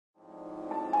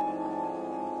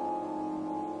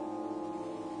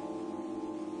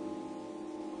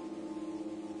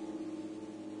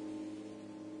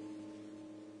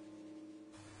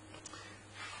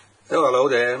So hello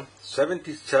there.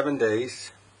 77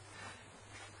 days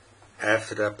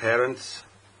after their parents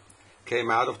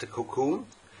came out of the cocoon,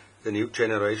 the new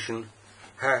generation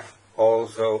have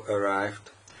also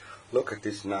arrived. Look at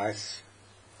this nice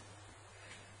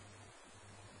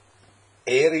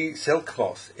airy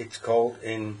silkmoth. It's called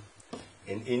in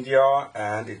India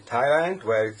and in Thailand,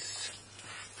 where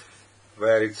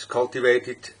it's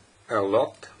cultivated a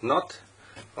lot, not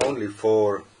only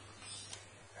for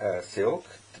silk.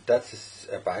 That's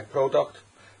a byproduct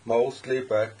mostly,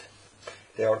 but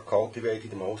they are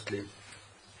cultivated mostly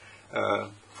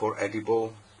for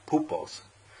edible pupas.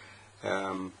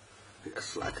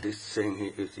 It's like this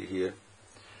thing you see here.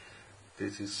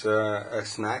 This is a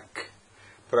snack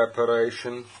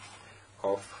preparation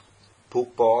of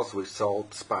pupas with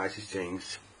salt, spicy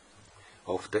things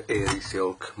of the airy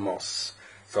silk moss.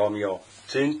 Samia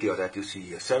that you see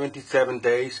here. 77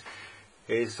 days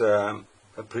is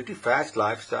a pretty fast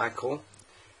life cycle.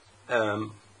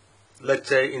 Let's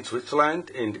say in Switzerland,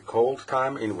 in the cold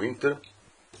time, in winter,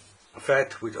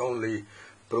 fed with only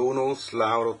prunus,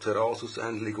 lauro, cerasus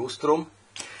and ligustrum.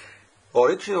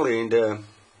 Originally in the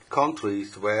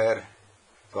countries where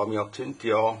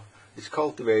Samia is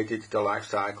cultivated, the life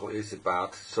cycle is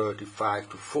about 35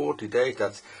 to 40 days.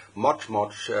 That's much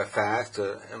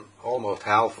faster, almost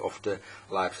half of the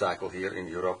life cycle here in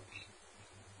Europe.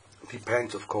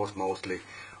 Depends, of course, mostly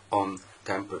on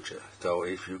temperature. So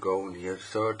if you go near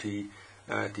 30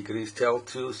 degrees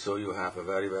Celsius, so you have a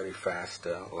very fast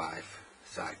life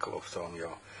cycle of Samia.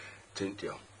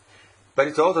 But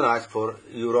it's also nice for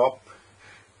Europe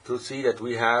to see that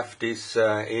we have this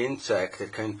insect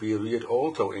that can be reared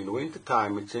also in winter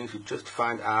time. It seems you just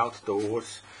find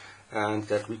outdoors, and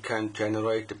that we can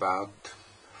generate about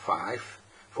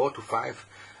 4 to 5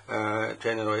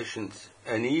 generations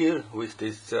a year with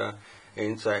this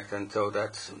insect, and so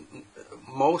that's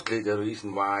mostly the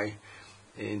reason why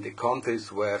in the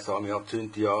countries where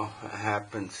Samia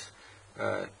happens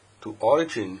to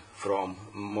origin from,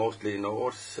 mostly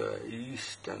north,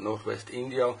 east and northwest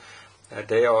India,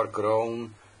 they are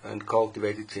grown and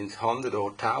cultivated since hundreds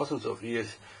or thousands of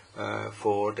years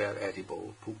for their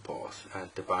edible pupas,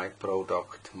 and the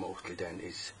byproduct mostly then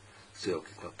is silk.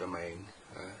 It's not the main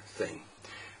thing.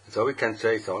 So we can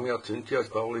say Samia is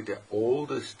probably the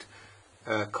oldest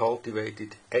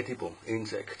cultivated edible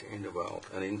insect in the world,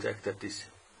 an insect that is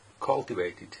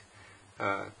cultivated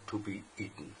to be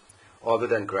eaten. Other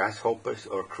than grasshoppers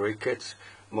or crickets,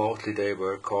 mostly they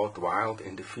were caught wild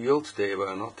in the fields. They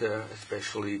were not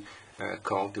especially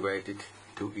cultivated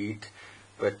to eat.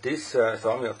 But this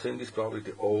Samia is probably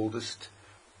the oldest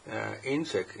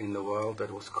insect in the world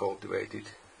that was cultivated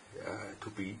to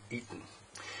be eaten.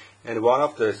 And one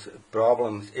of the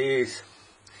problems is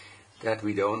that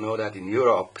we don't know that in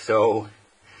Europe, so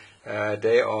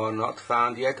they are not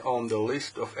found yet on the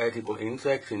list of edible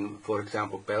insects in, for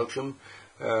example, Belgium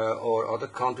or other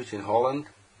countries, in Holland.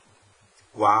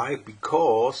 Why?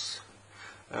 Because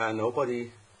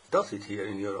nobody does it here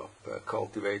in Europe,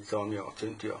 cultivate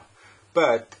Samia.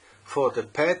 But for the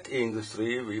pet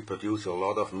industry, we produce a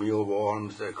lot of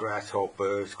mealworms,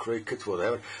 grasshoppers, crickets,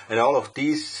 whatever, and all of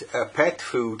these pet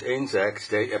food insects,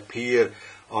 they appear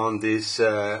on this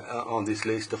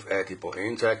list of edible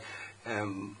insects.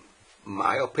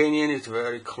 My opinion is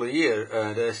very clear.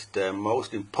 That's the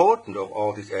most important of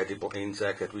all these edible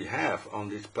insects that we have on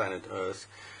this planet Earth.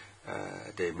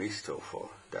 They missed so far.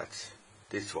 That's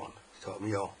this one,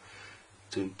 Samia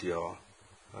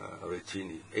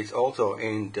ricini. It's also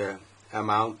in the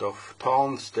amount of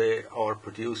tons they are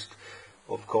produced,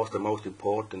 of course, the most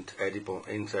important edible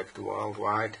insect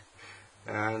worldwide,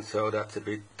 and so that's a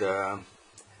bit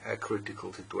a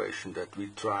critical situation, that we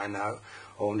try now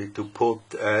only to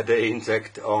put the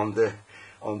insect on the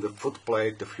food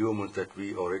plate of humans that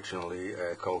we originally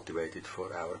cultivated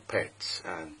for our pets,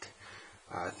 and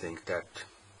I think that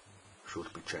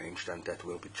should be changed, and that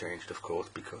will be changed, of course,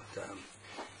 because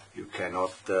you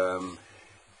cannot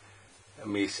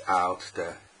miss out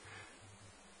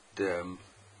the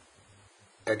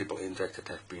edible insects that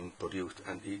have been produced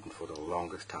and eaten for the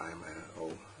longest time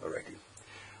already.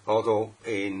 Also,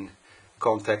 in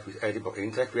contact with edible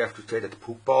insects, we have to say that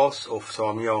pupas of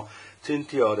Samia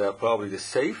they are probably the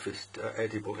safest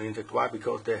edible insect. Why?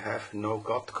 Because they have no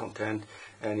gut content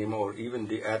anymore. Even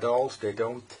the adults, they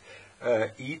don't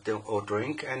eat or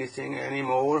drink anything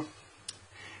anymore.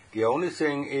 The only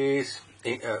thing is,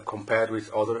 compared with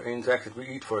other insects that we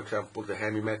eat, for example, the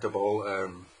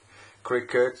hemimetabole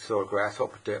crickets or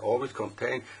grasshoppers, they always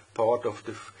contain part of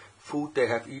the food they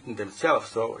have eaten themselves.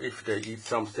 So if they eat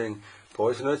something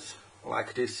poisonous,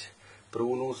 like this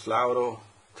prunus, lauro,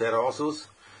 cerasus,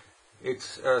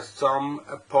 it's some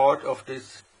part of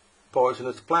this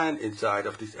poisonous plant inside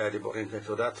of this edible insect.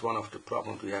 So that's one of the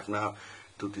problems we have now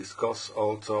to discuss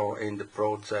also in the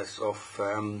process of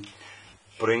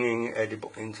bringing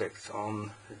edible insects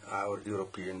on our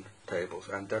European tables.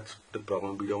 And that's the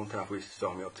problem we don't have with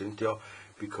Samia cynthia,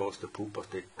 because the pupas,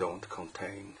 they don't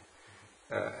contain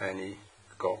any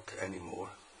gut anymore.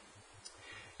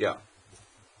 Yeah.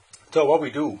 So what we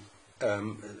do,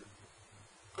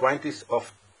 20th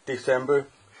of December,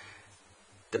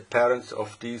 the parents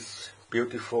of these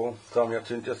beautiful Samia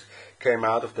cynthias came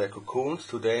out of their cocoons.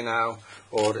 Today now,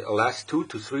 or the last 2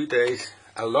 to 3 days,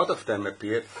 a lot of them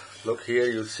appeared. Look here,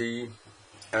 you see,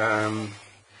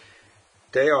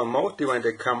 they are mostly, when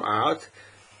they come out,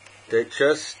 they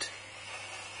just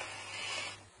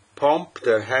pump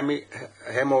the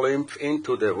hemolymph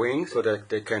into the wings so that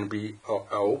they can be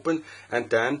open, and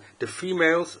then the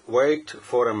females wait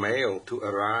for a male to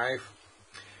arrive.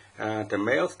 The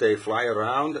males, they fly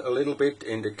around a little bit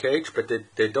in the cage, but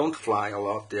they don't fly a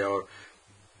lot.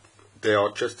 They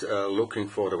are just looking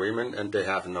for the women, and they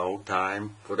have no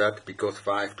time for that, because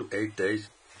 5 to 8 days,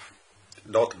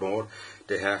 not more,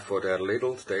 they have for their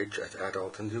little stage as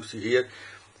adults. And you see here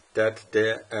that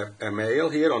a male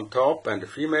here on top and a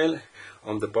female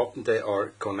on the bottom, they are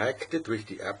connected with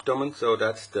the abdomen, so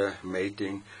that's the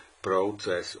mating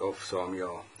process of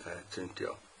Samia cynthia.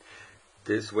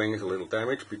 This wing is a little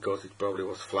damaged because it probably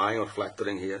was flying or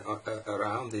fluttering here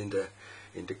around in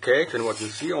the cage. And what you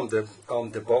see on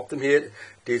the bottom here,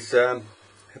 this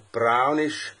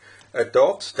brownish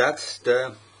dots, that's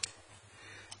the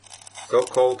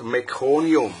so-called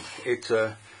meconium. It's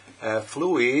a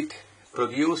fluid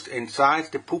produced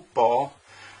inside the pupa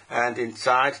and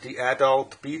inside the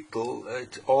adult beetle.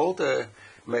 It's all the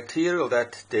material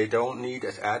that they don't need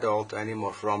as adults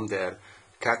anymore from their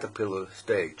caterpillar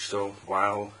stage. So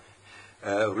while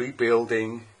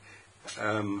rebuilding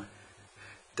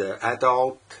the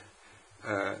adult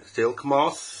silk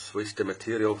moth with the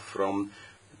material from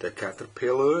the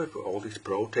caterpillar, all this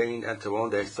protein and so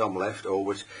on, there's some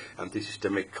leftovers, and this is the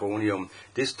meconium.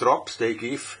 These drops they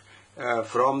give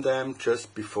from them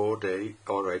just before they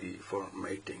are ready for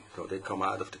mating. So they come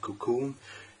out of the cocoon,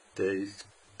 they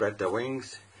spread their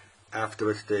wings,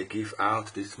 afterwards they give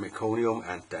out this meconium,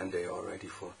 and then they are ready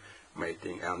for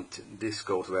mating. And this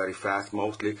goes very fast.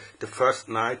 Mostly the first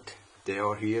night they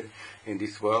are here in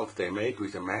this world, they mate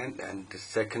with a man, and the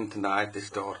second night they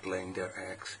start laying their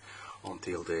eggs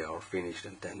until they are finished,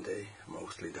 and then they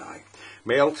mostly die.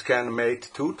 Males can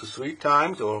mate 2 to 3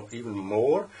 times or even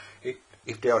more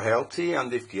if they are healthy,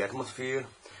 and if the atmosphere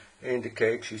in the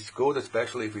cage is good,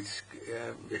 especially if it's,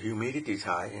 the humidity is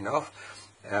high enough,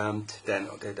 and then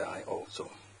they die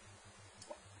also.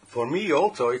 For me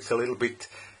also, it's a little bit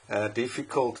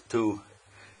difficult to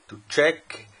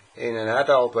check in an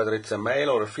adult whether it's a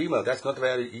male or a female. That's not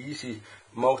very easy.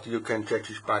 Most you can judge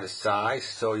it by the size.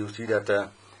 So you see that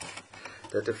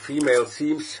the female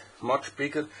seems much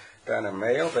bigger than a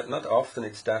male, but not often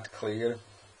it's that clear.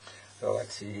 So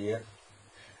let's see here,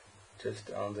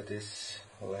 just under this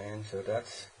lens. So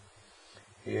that's,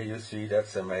 here you see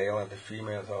that's a male, and the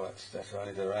female, so that's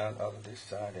running around out of this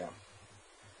side, yeah.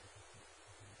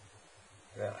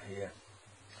 Yeah, here.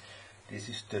 This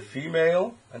is the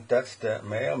female, and that's the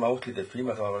male. Mostly the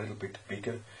females are a little bit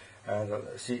bigger, and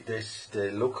see this,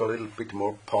 they look a little bit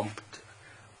more pumped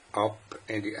up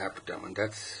in the abdomen.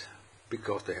 That's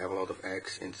because they have a lot of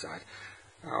eggs inside.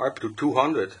 Up to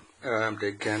 200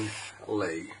 they can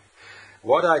lay.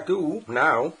 What I do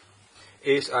now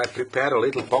is I prepare a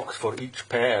little box for each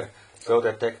pair, so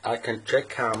that I can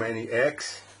check how many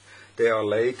eggs they are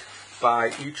laid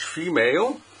by each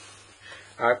female.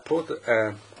 I put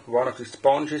one of the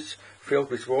sponges filled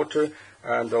with water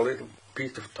and a little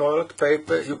piece of toilet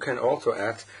paper. You can also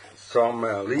add some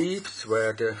leaves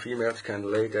where the females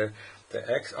can lay the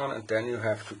eggs on, and then you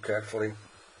have to carefully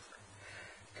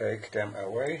take them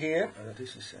away here.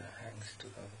 This is hangs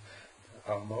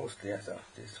to almost, yes,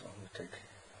 this one we take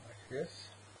like this.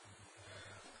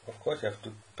 Of course you have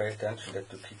to pay attention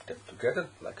to keep them together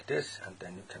like this, and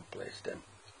then you can place them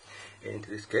into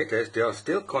this cage. They are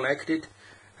still connected,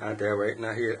 and they are right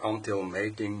now here until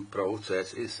mating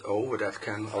process is over. That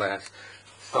can last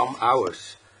some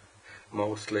hours.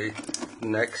 Mostly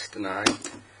next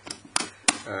night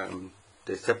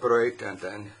they separate, and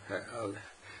then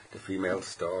the females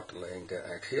start laying their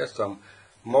eggs. Here some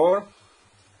more.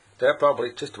 They're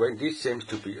probably just waiting. This seems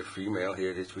to be a female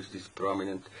here, this with this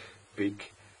prominent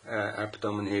big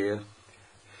abdomen here.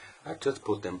 I just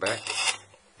put them back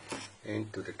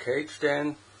into the cage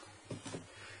then.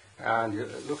 And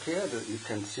look here, you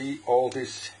can see all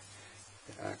this.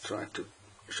 I try to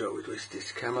show it with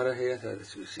this camera here, so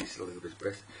that you see a little bit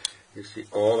better. You see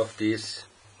all of these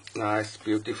nice,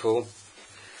 beautiful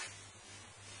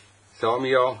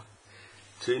Samia,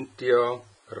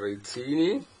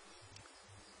 ricini.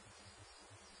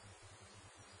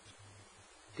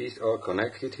 These are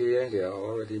connected here, they are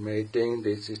already mating.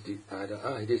 This is the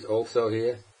it is also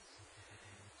here.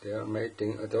 They are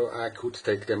mating, although I could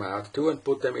take them out too and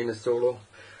put them in a solo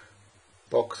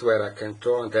box where I can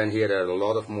draw. And then here there are a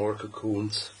lot of more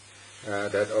cocoons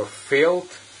that are filled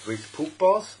with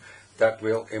pupas that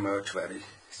will emerge very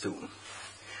soon.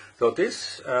 So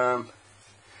this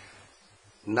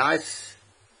nice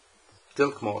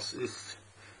silk moth is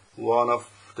one of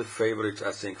the favorites,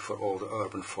 I think, for all the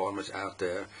urban farmers out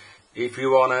there. If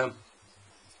you want to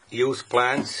use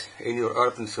plants in your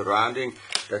urban surrounding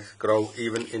that grow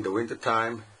even in the winter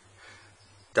time,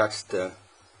 that's the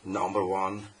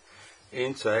 #1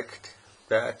 insect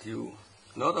that you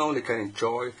not only can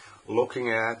enjoy looking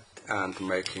at and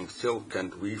making silk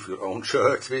and weave your own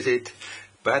shirts with it,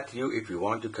 but you, if you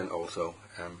want, you can also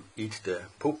eat the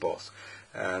pupas.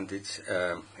 And it's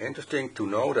interesting to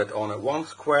know that on a 1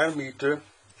 square meter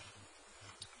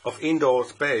of indoor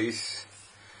space,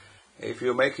 if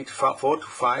you make it 4 to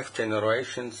 5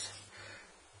 generations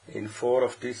in 4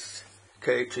 of these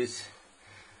cages,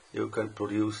 you can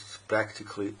produce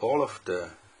practically all of the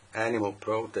animal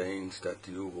proteins that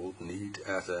you would need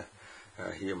as a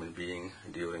human being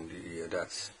during the year.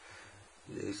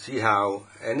 You see how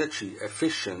energy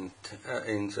efficient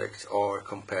insects are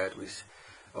compared with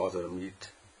other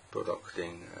meat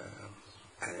producing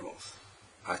animals.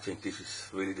 I think this is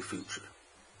really the future.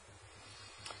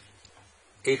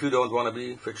 If you don't want to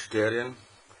be vegetarian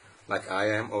like I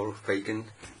am, or vegan,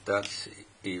 that's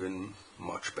even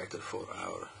much better for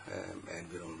our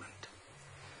environment.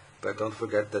 But don't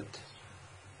forget that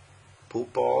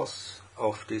pupas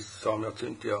of this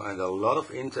Samia and a lot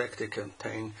of insects, they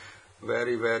contain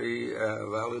very, very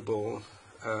valuable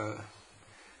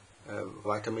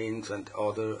vitamins and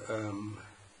other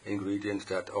ingredients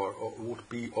that would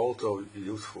be also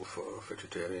useful for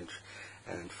vegetarians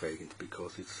and vegans,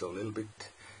 because it's a little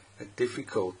bit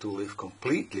difficult to live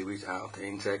completely without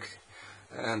insects.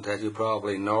 And as you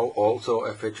probably know, also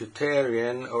a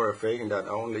vegetarian or a vegan that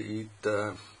only eat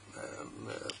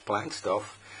plant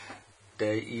stuff,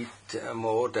 they eat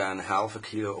more than half a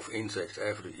kilo of insects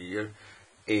every year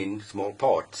in small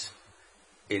pots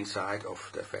inside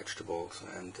of the vegetables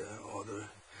and other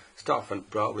stuff, and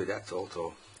probably that's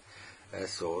also a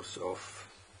source of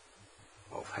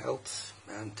health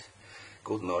and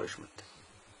good nourishment.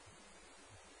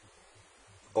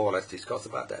 Or let's discuss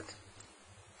about that.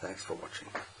 Thanks for watching.